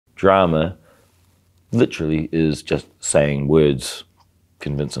drama literally is just saying words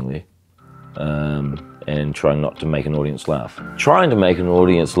convincingly and trying not to make an audience laugh. Trying to make an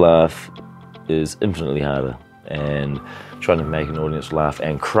audience laugh is infinitely harder, and trying to make an audience laugh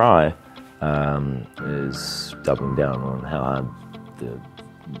and cry is doubling down on how hard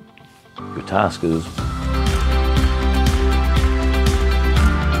your task is.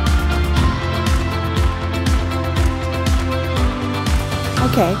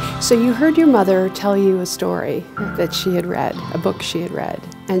 Okay, so you heard your mother tell you a story that she had read, a book she had read,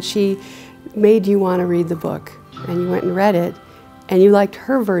 and she made you want to read the book, and you went and read it, and you liked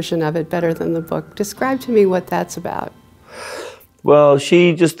her version of it better than the book. Describe to me what that's about. Well,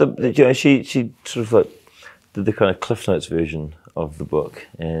 she just, she sort of like did the kind of Cliff Notes version of the book,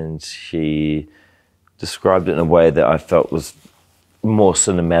 and she described it in a way that I felt was more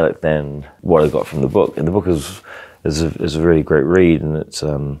cinematic than what I got from the book. And the book is a really great read, and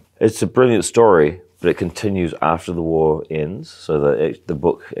it's a brilliant story, but it continues after the war ends, so that the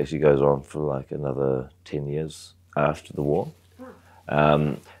book actually goes on for like another 10 years after the war.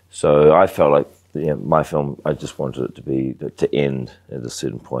 So I felt like my film, I just wanted it to end at a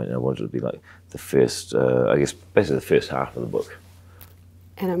certain point, and I wanted it to be like the first, I guess, basically the first half of the book.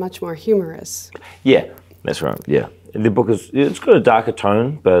 And a much more humorous. Yeah, that's right, yeah. The book it's got a darker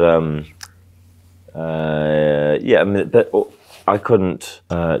tone, but yeah, I mean, but I couldn't,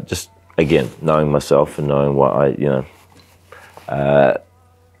 just, again, knowing myself and knowing what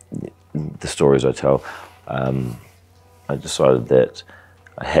the stories I tell, I decided that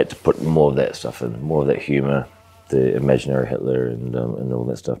I had to put more of that stuff in, more of that humor, the imaginary Hitler and all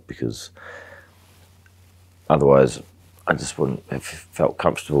that stuff, because otherwise I just wouldn't have felt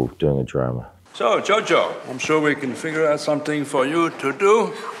comfortable doing a drama. So, Jojo, I'm sure we can figure out something for you to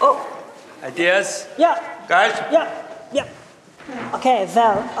do. Oh. Ideas? Yeah. Guys? Yeah, yeah. Okay,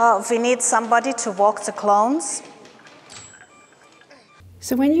 well, We need somebody to walk the clones.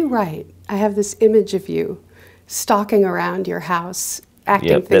 So when you write, I have this image of you stalking around your house,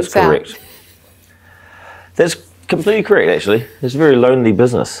 acting things out. That's correct. That's completely correct, actually. It's a very lonely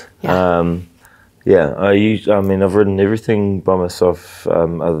business. Yeah. Yeah, I mean, I've written everything by myself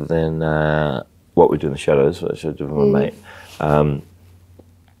other than What We Do in the Shadows, which I did with my mate.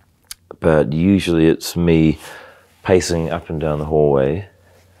 But usually it's me pacing up and down the hallway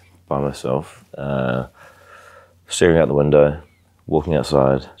by myself, staring out the window, walking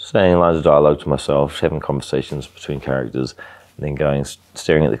outside, saying lines of dialogue to myself, having conversations between characters, and then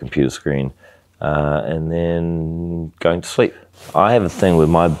staring at the computer screen, and then going to sleep. I have a thing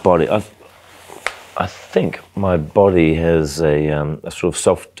with my body. I think my body has a sort of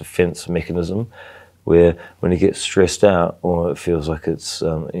self-defense mechanism where when it gets stressed out or it feels like it's,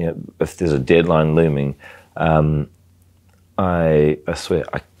 if there's a deadline looming, I swear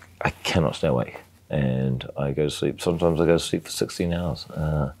I cannot stay awake and I go to sleep. Sometimes I go to sleep for 16 hours.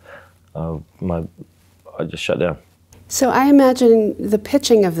 I just shut down. So I imagine the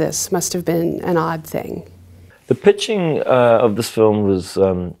pitching of this must have been an odd thing. The pitching of this film was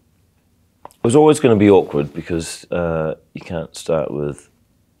always going to be awkward because you can't start with,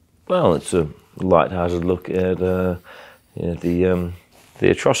 well, it's a light-hearted look at the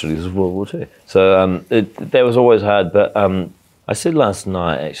atrocities of World War II. So that was always hard, but I said last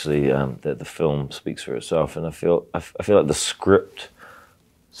night actually that the film speaks for itself, and I feel like the script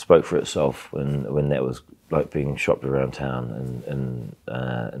spoke for itself when that was like being shopped around town in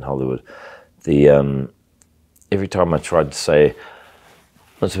Hollywood. Every time I tried to say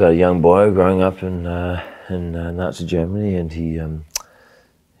it's about a young boy growing up in Nazi Germany, and he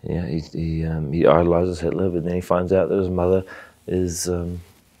idolizes Hitler, but then he finds out that his mother is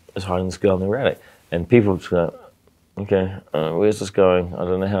hiding this girl in the attic, and people just go, okay, where's this going? I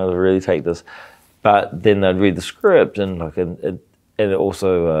don't know how to really take this. But then they'd read the script, and it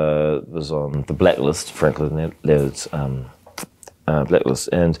also was on the blacklist, Franklin Leonard's blacklist,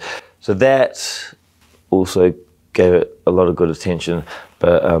 and so that also gave it a lot of good attention.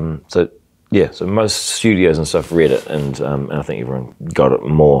 But so most studios and stuff read it, and I think everyone got it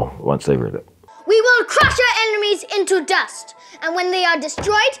more once they read it. We will crush our enemies into dust, and when they are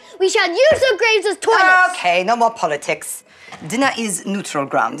destroyed, we shall use their graves as toilets. Okay, no more politics. Dinner is neutral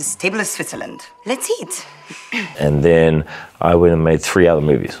ground. This table is Switzerland. Let's eat. And then I went and made 3 other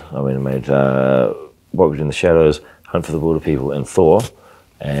movies. I went and made What We Do in the Shadows, Hunt for the Border People, and Thor.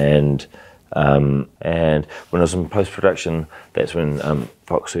 And when I was in post-production, that's when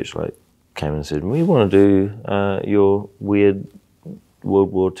Fox Searchlight came and said, we want to do your weird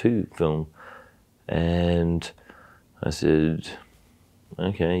World War II film. And I said,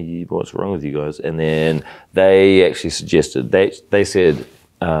 okay, what's wrong with you guys? And then they actually suggested, they said,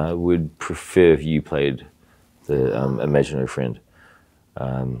 would prefer if you played the imaginary friend.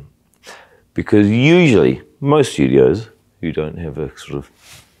 Because usually, most studios who don't have a sort of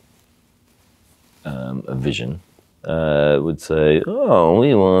a vision would say, oh,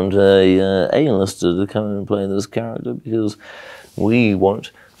 we want a A-lister to come and play this character because we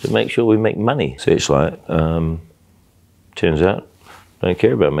want to make sure we make money. Searchlight, turns out, don't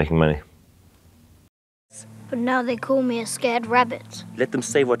care about making money. But now they call me a scared rabbit. Let them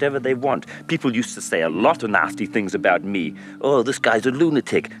say whatever they want. People used to say a lot of nasty things about me. Oh, this guy's a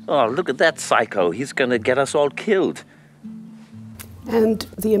lunatic. Oh, look at that psycho. He's gonna get us all killed. And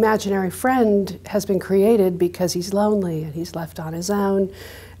the imaginary friend has been created because he's lonely and he's left on his own.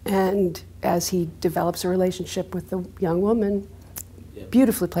 And as he develops a relationship with the young woman,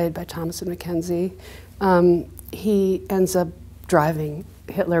 beautifully played by Thomasin McKenzie, he ends up driving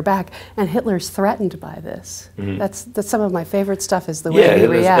Hitler back, and Hitler's threatened by this. That's some of my favorite stuff, is the way he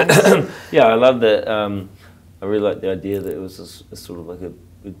reacts. Yeah, I love that. I really like the idea that it was a sort of like a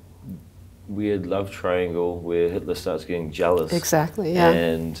weird love triangle where Hitler starts getting jealous. Exactly, yeah.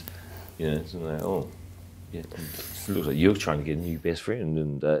 And, you know, it's like, oh, yeah, it looks like you're trying to get a new best friend.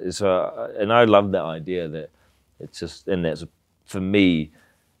 And and I love that idea that it's just, and that's, for me,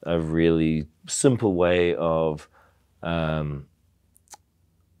 a really simple way of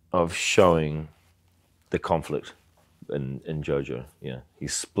showing the conflict in Jojo. Yeah,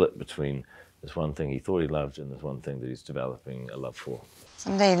 he's split between this one thing he thought he loved and this one thing that he's developing a love for.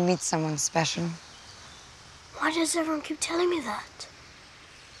 Someday you'll meet someone special. Why does everyone keep telling me that?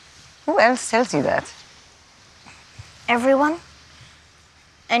 Who else tells you that? Everyone?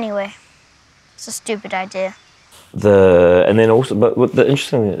 Anyway, it's a stupid idea. And then also, but what the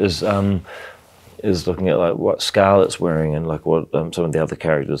interesting thing is looking at like what Scarlett's wearing and like what some of the other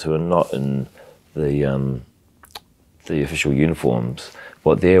characters who are not in the official uniforms,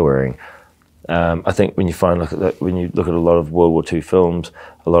 what they're wearing. I think when you when you look at a lot of World War II films,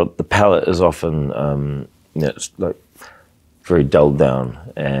 a lot of the palette is often you know, it's like very dulled down,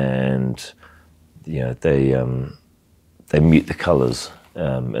 and you know they mute the colours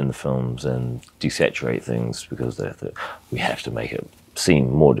in the films and desaturate things because we have to make it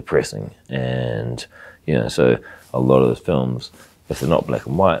seem more depressing. And you know, so a lot of the films, if they're not black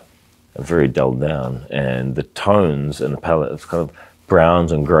and white, are very dulled down, and the tones in the palette is kind of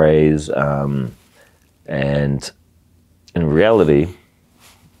browns and greys, and in reality,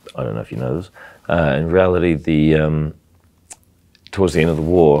 I don't know if you know this, in reality, towards the end of the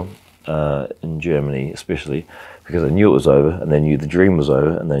war, in Germany especially, because they knew it was over, and they knew the dream was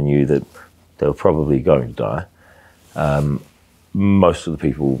over, and they knew that they were probably going to die, most of the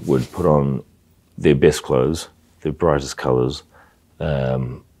people would put on their best clothes, their brightest colours,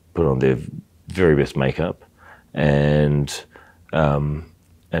 put on their very best makeup, and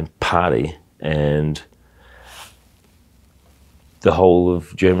party, and the whole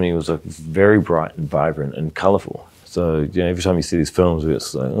of Germany was like very bright and vibrant and colourful. So you know, every time you see these films where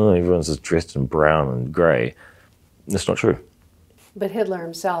it's like, oh, everyone's just dressed in brown and grey, that's not true. But Hitler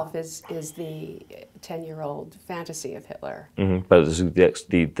himself is the 10-year-old fantasy of Hitler. But it's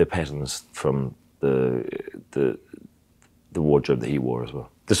the patterns from the wardrobe that he wore as well.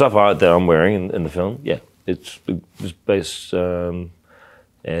 The stuff that I'm wearing in the film, yeah, it was based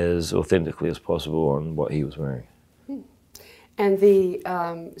as authentically as possible on what he was wearing. And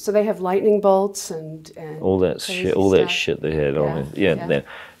so they have lightning bolts and all that shit, all that shit they had on it. Yeah.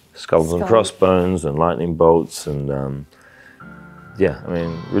 Skulls and crossbones and lightning bolts and yeah, I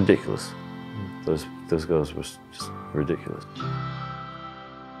mean, ridiculous. Those guys were just ridiculous.